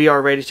 we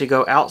are ready to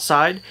go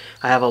outside.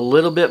 I have a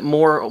little bit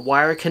more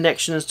wire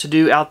connections to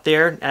do out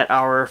there at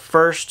our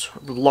first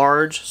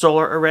large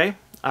solar array,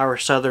 our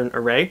southern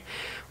array.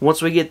 Once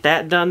we get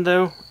that done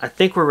though, I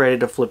think we're ready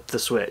to flip the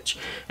switch.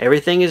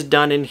 Everything is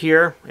done in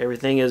here.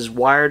 Everything is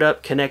wired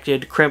up,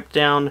 connected, crimped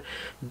down,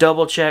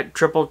 double checked,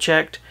 triple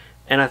checked,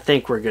 and I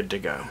think we're good to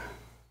go.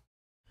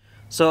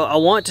 So I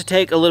want to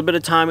take a little bit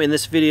of time in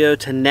this video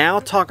to now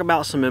talk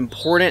about some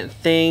important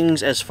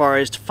things as far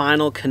as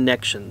final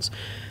connections.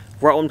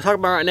 What I'm talking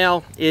about right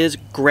now is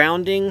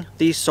grounding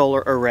the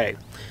solar array.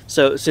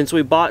 So since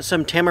we bought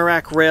some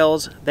Tamarack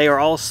rails, they are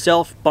all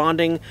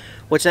self-bonding.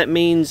 What that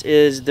means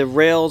is the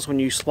rails, when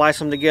you splice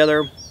them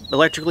together,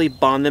 electrically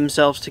bond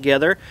themselves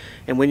together.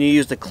 And when you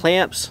use the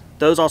clamps,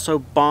 those also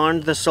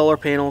bond the solar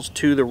panels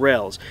to the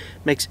rails.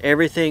 Makes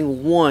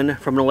everything one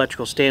from an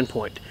electrical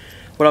standpoint.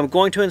 What I'm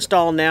going to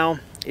install now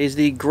is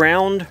the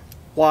ground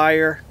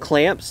wire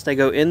clamps. They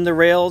go in the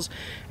rails,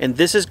 and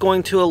this is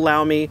going to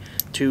allow me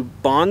to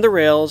bond the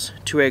rails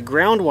to a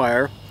ground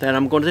wire that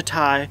I'm going to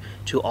tie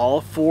to all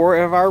 4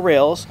 of our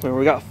rails. Remember,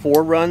 we got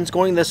 4 runs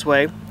going this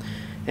way,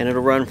 and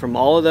it'll run from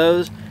all of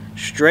those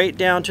straight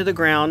down to the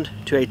ground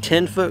to a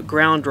 10-foot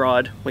ground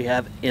rod we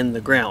have in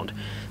the ground.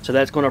 So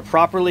that's going to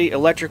properly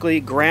electrically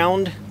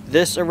ground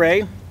this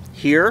array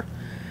here,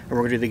 and we're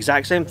going to do the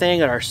exact same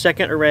thing at our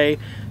second array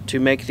to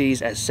make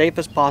these as safe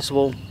as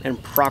possible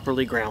and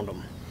properly ground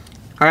them.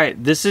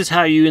 Alright, this is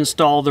how you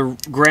install the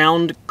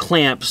ground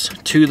clamps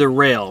to the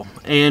rail.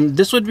 And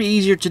this would be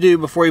easier to do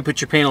before you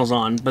put your panels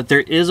on, but there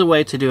is a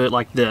way to do it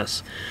like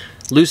this.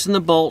 Loosen the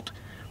bolt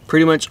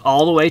pretty much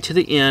all the way to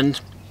the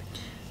end.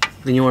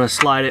 Then you want to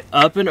slide it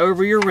up and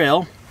over your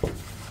rail.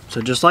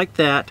 So just like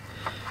that.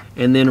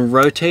 And then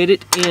rotate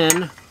it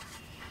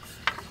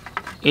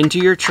into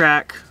your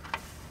track.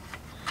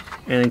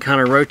 And then kind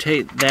of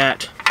rotate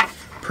that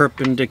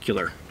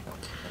perpendicular.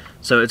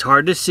 So it's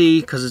hard to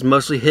see because it's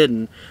mostly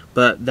hidden,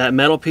 but that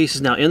metal piece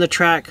is now in the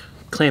track,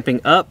 clamping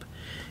up,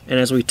 and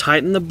as we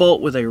tighten the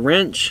bolt with a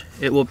wrench,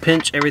 it will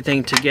pinch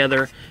everything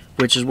together,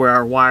 which is where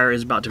our wire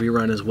is about to be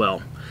run as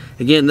well.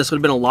 Again, this would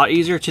have been a lot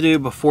easier to do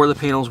before the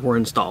panels were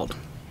installed.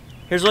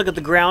 Here's a look at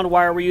the ground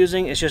wire we're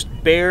using. It's just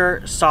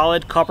bare,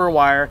 solid copper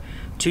wire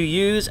to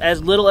use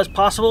as little as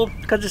possible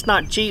because it's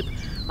not cheap.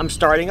 I'm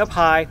starting up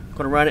high. I'm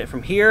going to run it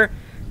from here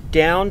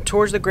down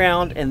towards the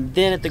ground, and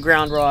then at the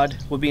ground rod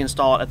will be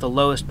installed at the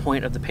lowest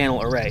point of the panel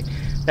array.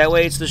 That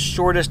way it's the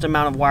shortest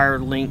amount of wire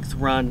length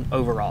run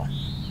overall.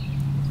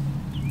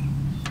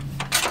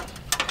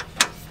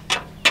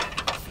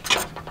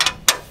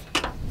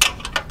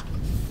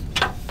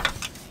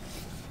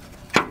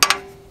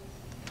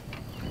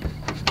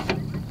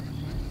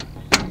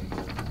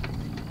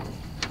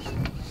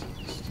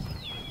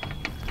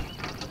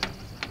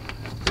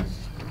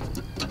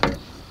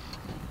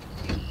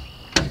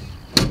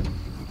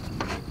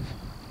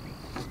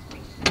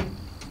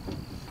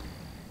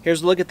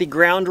 Here's a look at the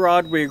ground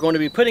rod we're going to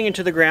be putting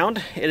into the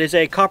ground. It is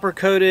a copper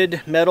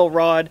coated metal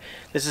rod.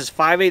 This is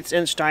 5/8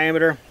 inch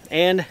diameter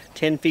and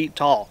 10 feet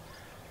tall.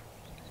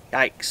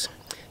 Yikes.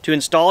 To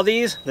install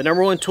these, the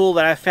number one tool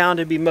that I found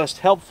to be most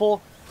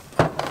helpful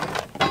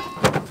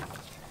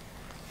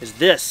is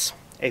this,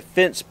 a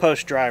fence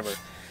post driver.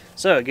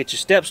 So get your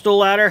step stool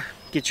ladder,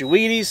 get your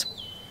Wheaties,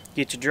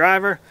 get your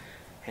driver,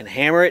 and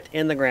hammer it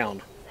in the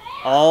ground.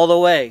 All the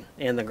way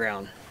in the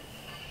ground.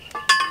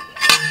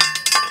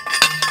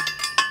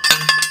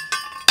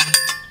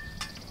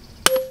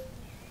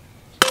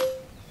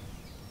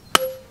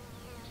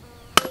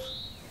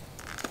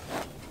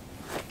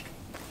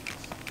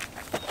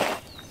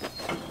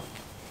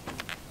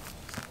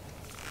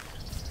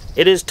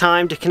 It is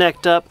time to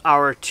connect up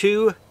our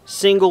two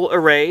single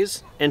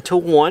arrays into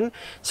one.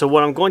 So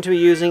what I'm going to be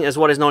using is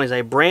what is known as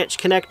a branch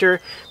connector.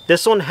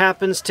 This one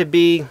happens to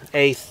be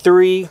a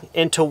 3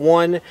 into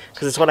 1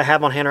 because it's what I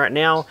have on hand right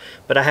now,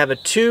 but I have a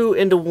 2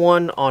 into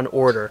 1 on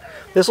order.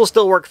 This will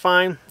still work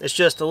fine. It's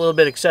just a little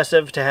bit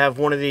excessive to have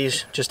one of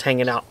these just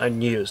hanging out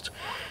unused.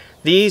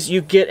 These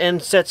you get in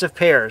sets of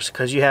pairs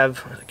because you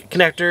have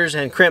connectors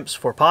and crimps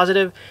for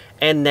positive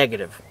and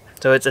negative.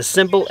 So it's as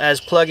simple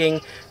as plugging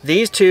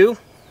these two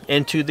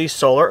into the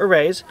solar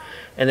arrays,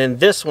 and then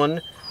this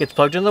one gets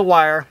plugged into the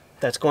wire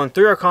that's going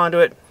through our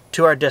conduit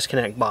to our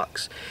disconnect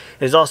box.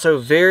 It is also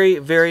very,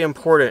 very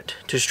important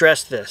to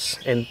stress this,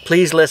 and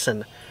please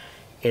listen.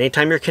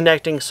 Anytime you're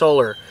connecting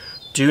solar,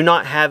 do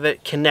not have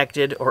it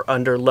connected or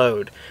under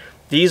load.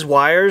 These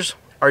wires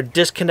are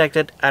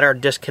disconnected at our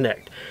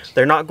disconnect.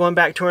 They're not going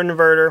back to an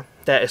inverter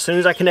that as soon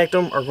as I connect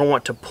them are going to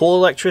want to pull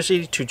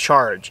electricity to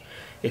charge.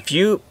 If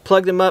you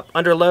plug them up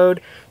under load,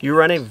 you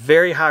run a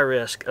very high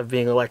risk of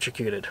being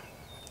electrocuted.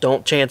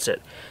 Don't chance it.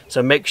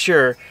 So make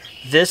sure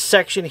this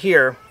section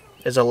here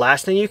is the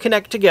last thing you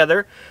connect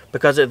together,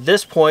 because at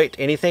this point,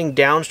 anything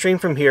downstream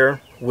from here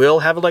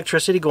will have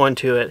electricity going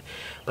to it.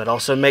 But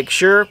also make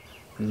sure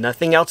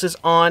nothing else is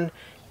on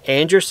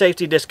and your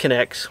safety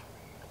disconnects,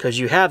 because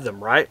you have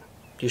them, right?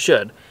 You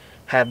should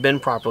have been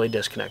properly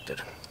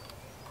disconnected.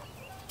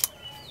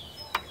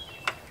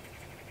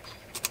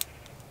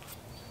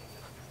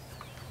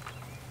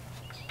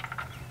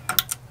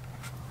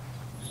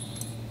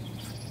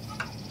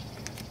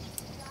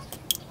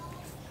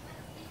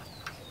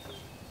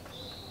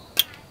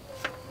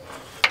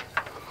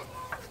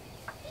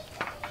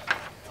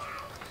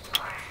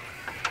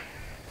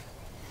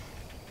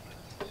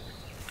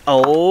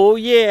 Oh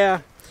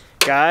yeah,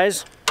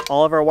 guys,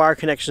 all of our wire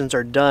connections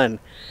are done.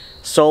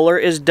 Solar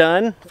is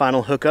done,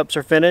 final hookups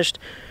are finished,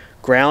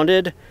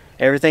 grounded,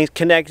 everything's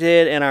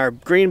connected in our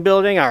green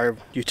building, our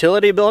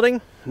utility building.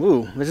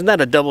 Ooh, isn't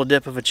that a double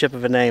dip of a chip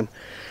of a name?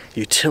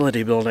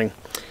 Utility building.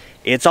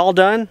 It's all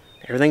done,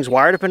 everything's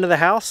wired up into the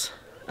house.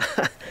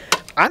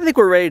 I think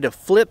we're ready to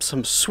flip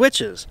some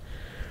switches.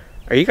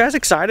 Are you guys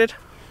excited?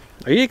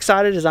 Are you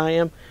excited as I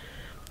am?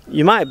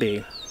 You might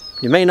be,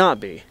 you may not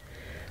be.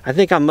 I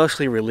think I'm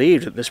mostly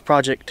relieved that this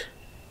project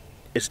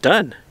is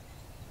done.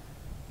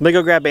 Let me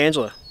go grab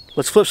Angela.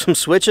 Let's flip some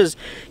switches,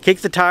 kick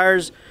the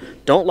tires,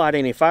 don't light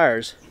any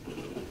fires,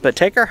 but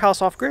take our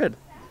house off grid.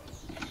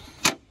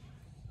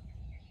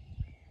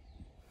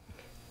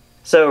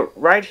 So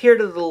right here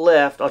to the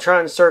left, I'll try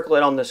and circle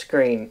it on the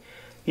screen.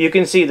 You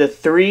can see the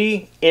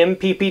 3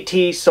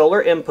 MPPT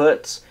solar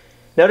inputs.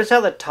 Notice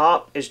how the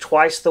top is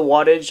twice the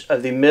wattage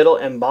of the middle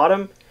and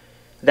bottom?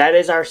 That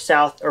is our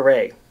south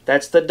array.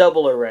 That's the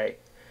double array.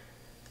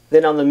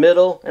 Then on the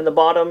middle and the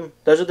bottom,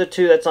 those are the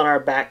two that's on our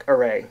back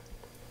array.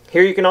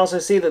 Here you can also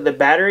see that the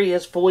battery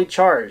is fully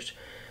charged.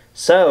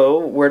 So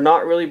we're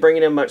not really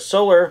bringing in much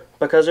solar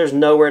because there's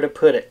nowhere to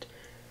put it.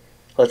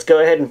 Let's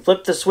go ahead and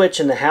flip the switch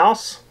in the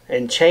house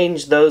and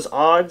change those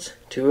odds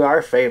to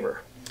our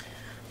favor.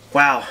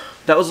 Wow,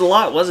 that was a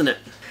lot, wasn't it?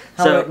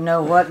 I don't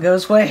know what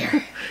goes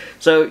where.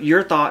 So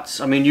your thoughts,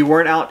 I mean, you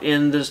weren't out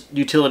in this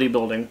utility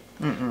building,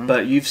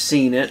 but you've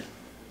seen it.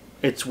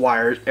 It's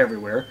wires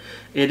everywhere.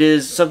 It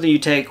is something you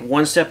take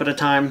one step at a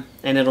time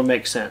and it'll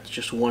make sense,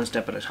 just one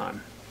step at a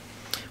time.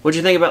 What'd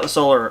you think about the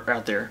solar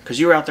out there? Because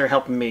you were out there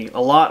helping me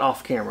a lot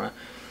off camera.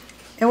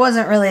 It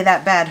wasn't really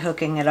that bad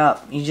hooking it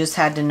up. You just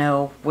had to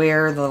know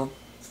where the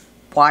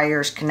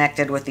wires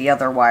connected with the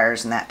other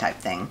wires and that type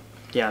thing.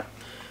 Yeah.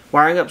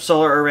 Wiring up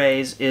solar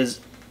arrays is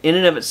in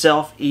and of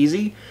itself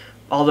easy,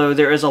 although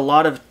there is a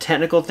lot of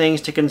technical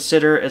things to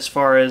consider as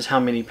far as how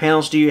many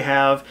panels do you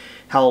have,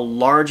 how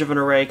large of an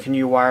array can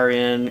you wire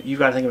in. You've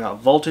got to think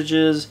about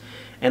voltages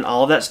and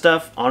all of that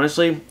stuff.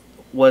 Honestly,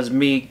 was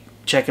me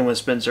checking with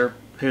Spencer,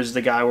 who's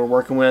the guy we're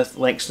working with,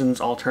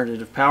 Langston's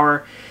Alternative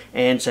Power,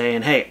 and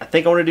saying, hey, I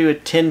think I want to do a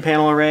 10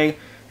 panel array.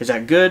 Is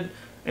that good?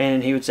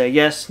 And he would say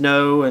yes,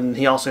 no, and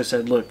he also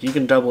said, look, you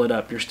can double it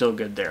up. You're still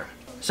good there.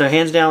 So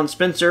hands down,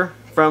 Spencer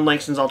from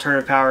Langston's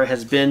Alternative Power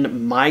has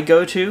been my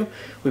go-to.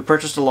 We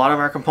purchased a lot of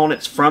our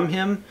components from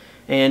him,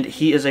 and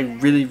he is a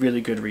really,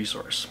 really good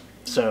resource.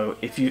 So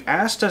if you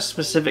asked us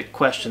specific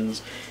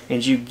questions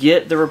and you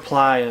get the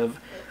reply of,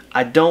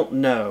 I don't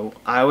know,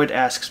 I would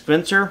ask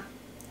Spencer.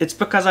 It's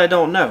because I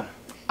don't know.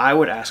 I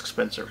would ask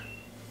Spencer.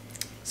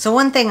 So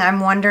one thing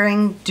I'm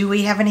wondering, do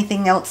we have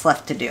anything else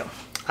left to do?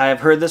 I have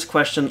heard this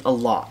question a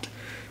lot.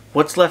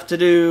 What's left to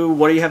do?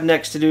 What do you have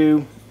next to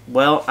do?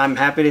 Well, I'm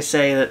happy to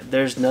say that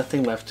there's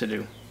nothing left to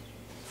do.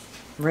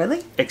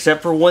 Really?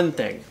 Except for one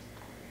thing,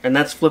 and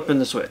that's flipping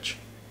the switch.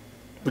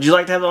 Would you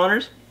like to have the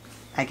honors?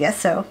 I guess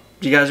so.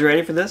 You guys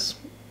ready for this?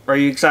 Are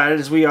you excited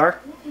as we are?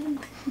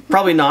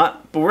 Probably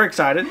not, but we're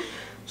excited.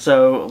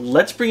 So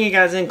let's bring you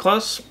guys in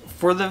close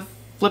for the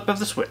flip of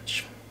the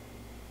switch.